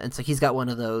 And so he's got one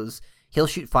of those. He'll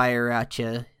shoot fire at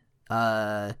you.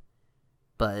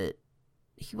 But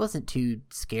he wasn't too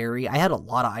scary. I had a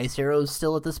lot of ice arrows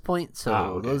still at this point, so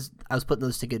okay. I was putting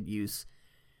those to good use.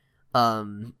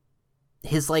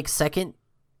 His, like, second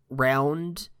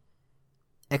round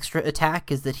extra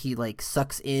attack is that he, like,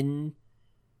 sucks in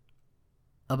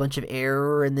a bunch of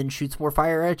air and then shoots more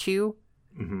fire at you.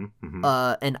 Mm-hmm,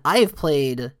 mm-hmm. And I've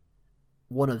played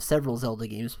one of several Zelda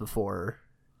games before,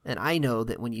 and I know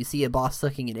that when you see a boss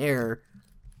sucking in air,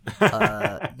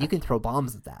 you can throw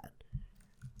bombs at that.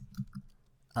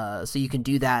 So you can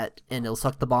do that, and it'll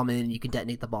suck the bomb in, and you can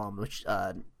detonate the bomb, which,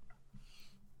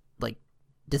 like,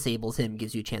 disables him,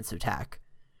 gives you a chance to attack.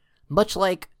 Much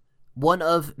like one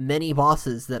of many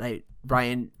bosses that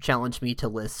Brian challenged me to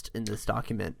list in this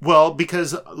document. Well,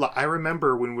 because I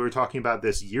remember when we were talking about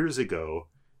this years ago,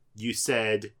 you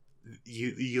said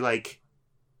you like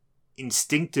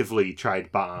instinctively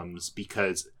tried bombs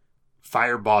because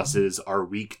fire bosses are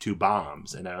weak to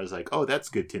bombs. And I was like, oh, that's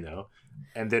good to know.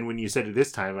 And then when you said it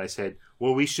this time, I said,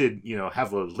 well, we should,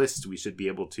 have a list. We should be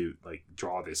able to, like,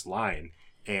 draw this line.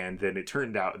 And then it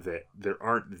turned out that there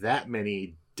aren't that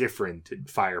many different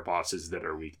fire bosses that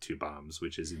are weak to bombs,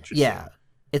 which is interesting. Yeah,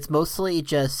 it's mostly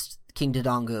just King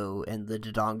Dodongo and the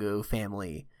Dodongo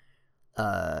family,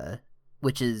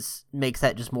 which makes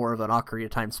that just more of an Ocarina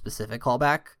of Time specific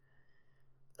callback.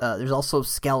 There's also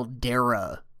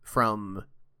Scaldera from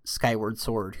Skyward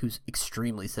Sword, who's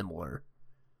extremely similar.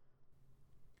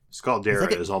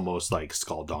 Scaldera is almost like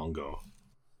Scaldongo.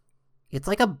 It's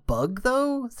like a bug,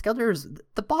 though. Scaldera's...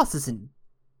 the bosses in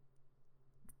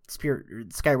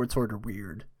Skyward Sword are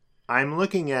weird. I'm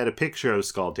looking at a picture of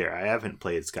Scaldera. I haven't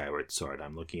played Skyward Sword.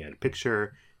 I'm looking at a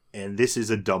picture, and this is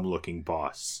a dumb-looking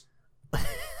boss.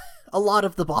 A lot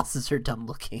of the bosses are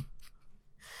dumb-looking.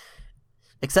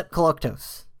 Except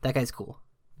Koloktos. That guy's cool.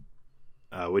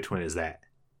 Which one is that?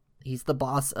 He's the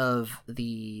boss of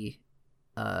the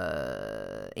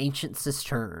Ancient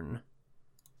Cistern.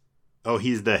 Oh,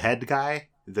 he's the head guy?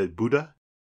 The Buddha?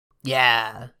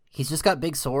 Yeah. He's just got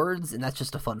big swords, and that's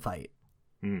just a fun fight.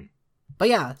 Hmm. But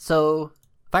yeah, so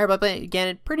Fireball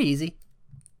again, pretty easy.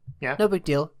 Yeah. No big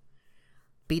deal.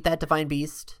 Beat that Divine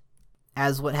Beast.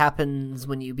 As what happens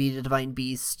when you beat a Divine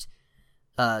Beast,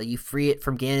 you free it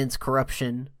from Ganon's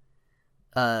corruption.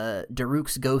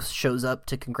 Daruk's ghost shows up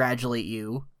to congratulate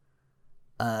you.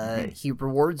 He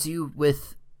rewards you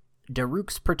with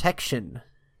Daruk's protection.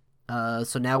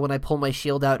 So now when I pull my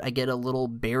shield out, I get a little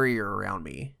barrier around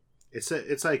me.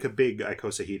 It's like a big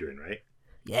icosahedron, right?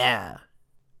 Yeah.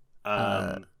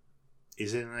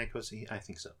 Is it an icosahedron? I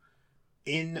think so.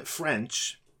 In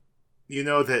French, you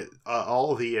know that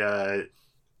all the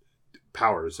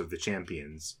powers of the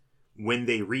champions, when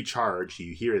they recharge,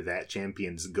 you hear that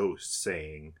champion's ghost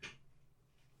saying,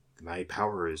 "My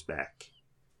power is back."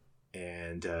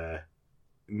 And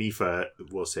Mipha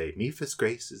will say, "Mipha's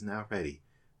grace is now ready.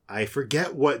 I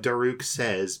forget what Daruk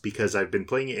says because I've been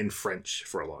playing it in French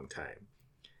for a long time.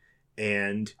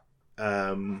 And I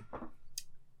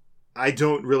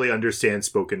don't really understand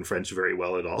spoken French very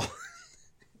well at all.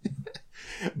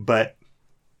 But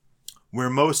where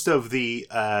most of the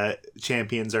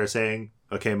champions are saying,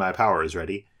 okay, my power is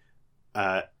ready,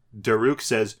 Daruk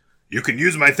says, you can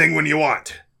use my thing when you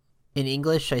want. In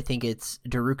English, I think it's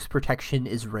Daruk's protection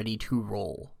is ready to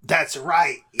roll. That's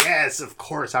right. Yes, of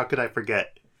course. How could I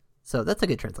forget? So that's a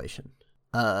good translation.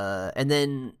 And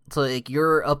then, so like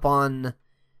you're up on,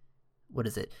 what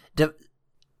is it? The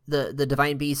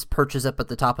Divine Beast perches up at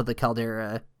the top of the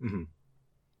caldera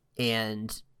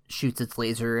and shoots its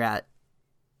laser at,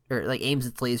 or like aims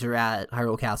its laser at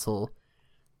Hyrule Castle.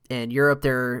 And you're up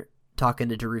there talking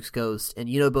to Daruk's ghost, and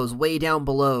Yunobo's way down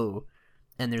below.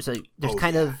 And there's a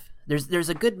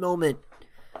good moment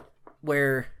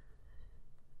where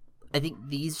I think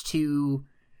these two,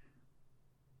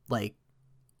 like,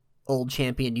 old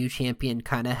champion, new champion,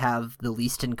 kind of have the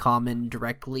least in common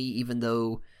directly, even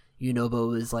though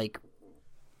Yunobo is, like,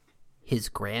 his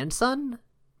grandson?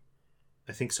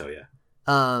 I think so, yeah.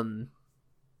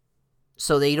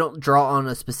 So they don't draw on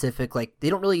a specific, like, they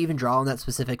don't really even draw on that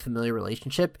specific familiar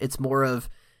relationship. It's more of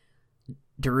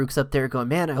Daruk's up there going,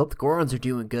 man, I hope the Gorons are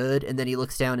doing good. And then he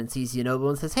looks down and sees Yunobo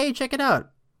and says, hey, check it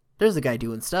out. There's a guy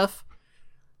doing stuff.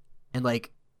 And,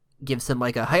 like, gives him,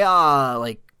 like, a hiya,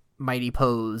 like, mighty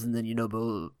pose. And then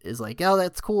Yunobo is like, oh,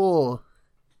 that's cool.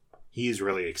 He's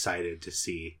really excited to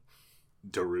see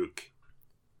Daruk,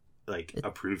 like,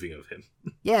 approving of him.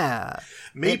 Yeah.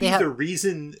 Maybe the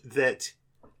reason that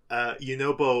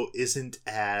Yunobo isn't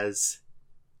as...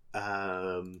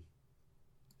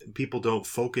 people don't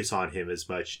focus on him as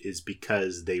much is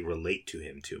because they relate to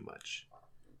him too much.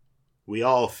 We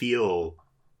all feel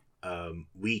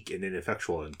weak and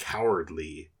ineffectual and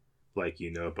cowardly like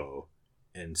Yunobo,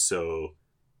 and so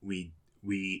we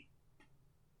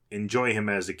enjoy him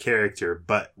as a character,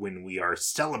 but when we are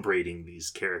celebrating these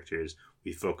characters,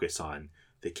 we focus on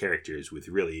the characters with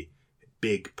really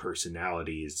big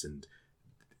personalities and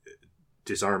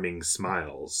disarming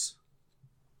smiles.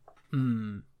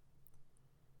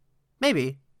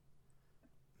 Maybe.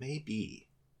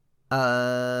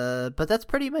 But that's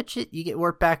pretty much it. You get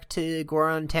warped back to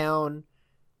Goron Town.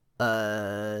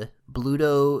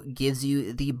 Bluto gives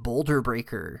you the Boulder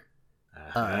Breaker,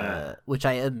 which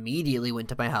I immediately went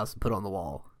to my house and put on the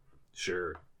wall.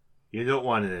 Sure. You don't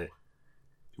want to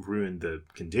ruin the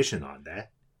condition on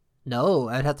that. No,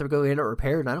 I'd have to go get it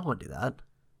repaired, and I don't want to do that.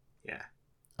 Yeah.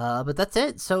 But that's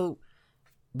it. So,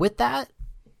 with that,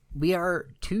 we are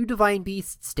 2 Divine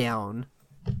Beasts down.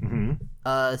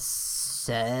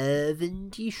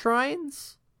 70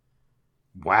 shrines?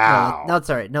 Wow. No,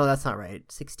 sorry. No, that's not right.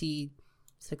 60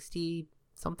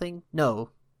 something?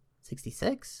 No.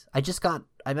 66?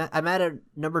 I'm at a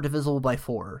number divisible by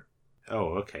 4.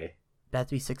 Oh, okay.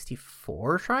 That'd be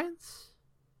 64 shrines?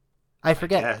 I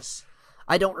forget. Yes.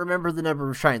 I don't remember the number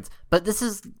of shrines, but this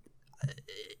is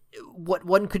what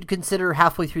one could consider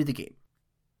halfway through the game.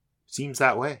 Seems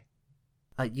that way.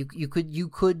 You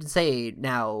could say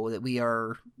now that we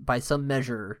are, by some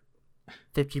measure,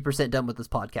 50% done with this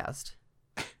podcast.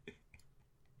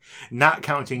 Not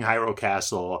counting Hyrule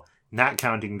Castle, not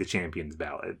counting the Champions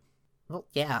Ballad. Well,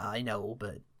 yeah, I know,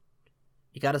 but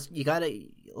you gotta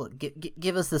look,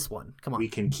 give us this one. Come on. We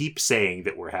can keep saying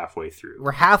that we're halfway through.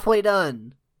 We're halfway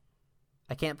done.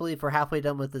 I can't believe we're halfway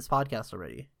done with this podcast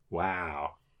already.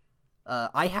 Wow.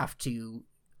 I have to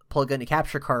plug in a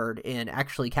capture card and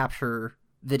actually capture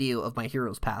video of my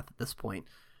hero's path at this point.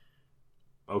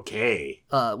 Okay.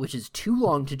 Which is too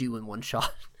long to do in one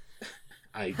shot.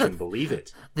 I can believe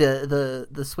it.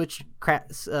 The Switch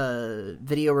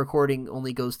video recording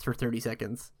only goes through 30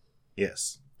 seconds.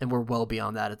 Yes. And we're well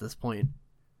beyond that at this point.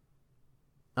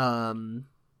 Yeah,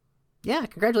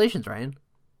 congratulations, Ryan.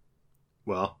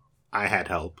 Well, I had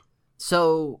help.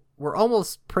 So, we're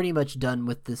almost pretty much done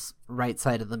with this right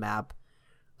side of the map.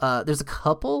 There's a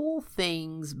couple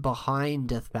things behind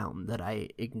Death Mountain that I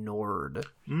ignored.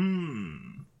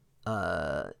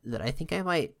 That I think I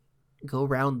might go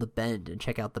around the bend and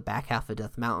check out the back half of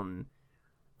Death Mountain.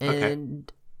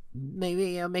 And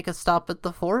maybe I'll make a stop at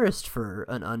the forest for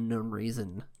an unknown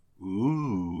reason.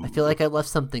 Ooh. I feel like I left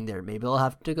something there. Maybe I'll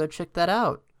have to go check that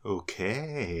out.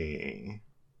 Okay.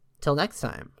 Till next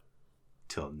time.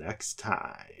 Till next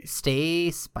time.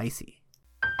 Stay spicy.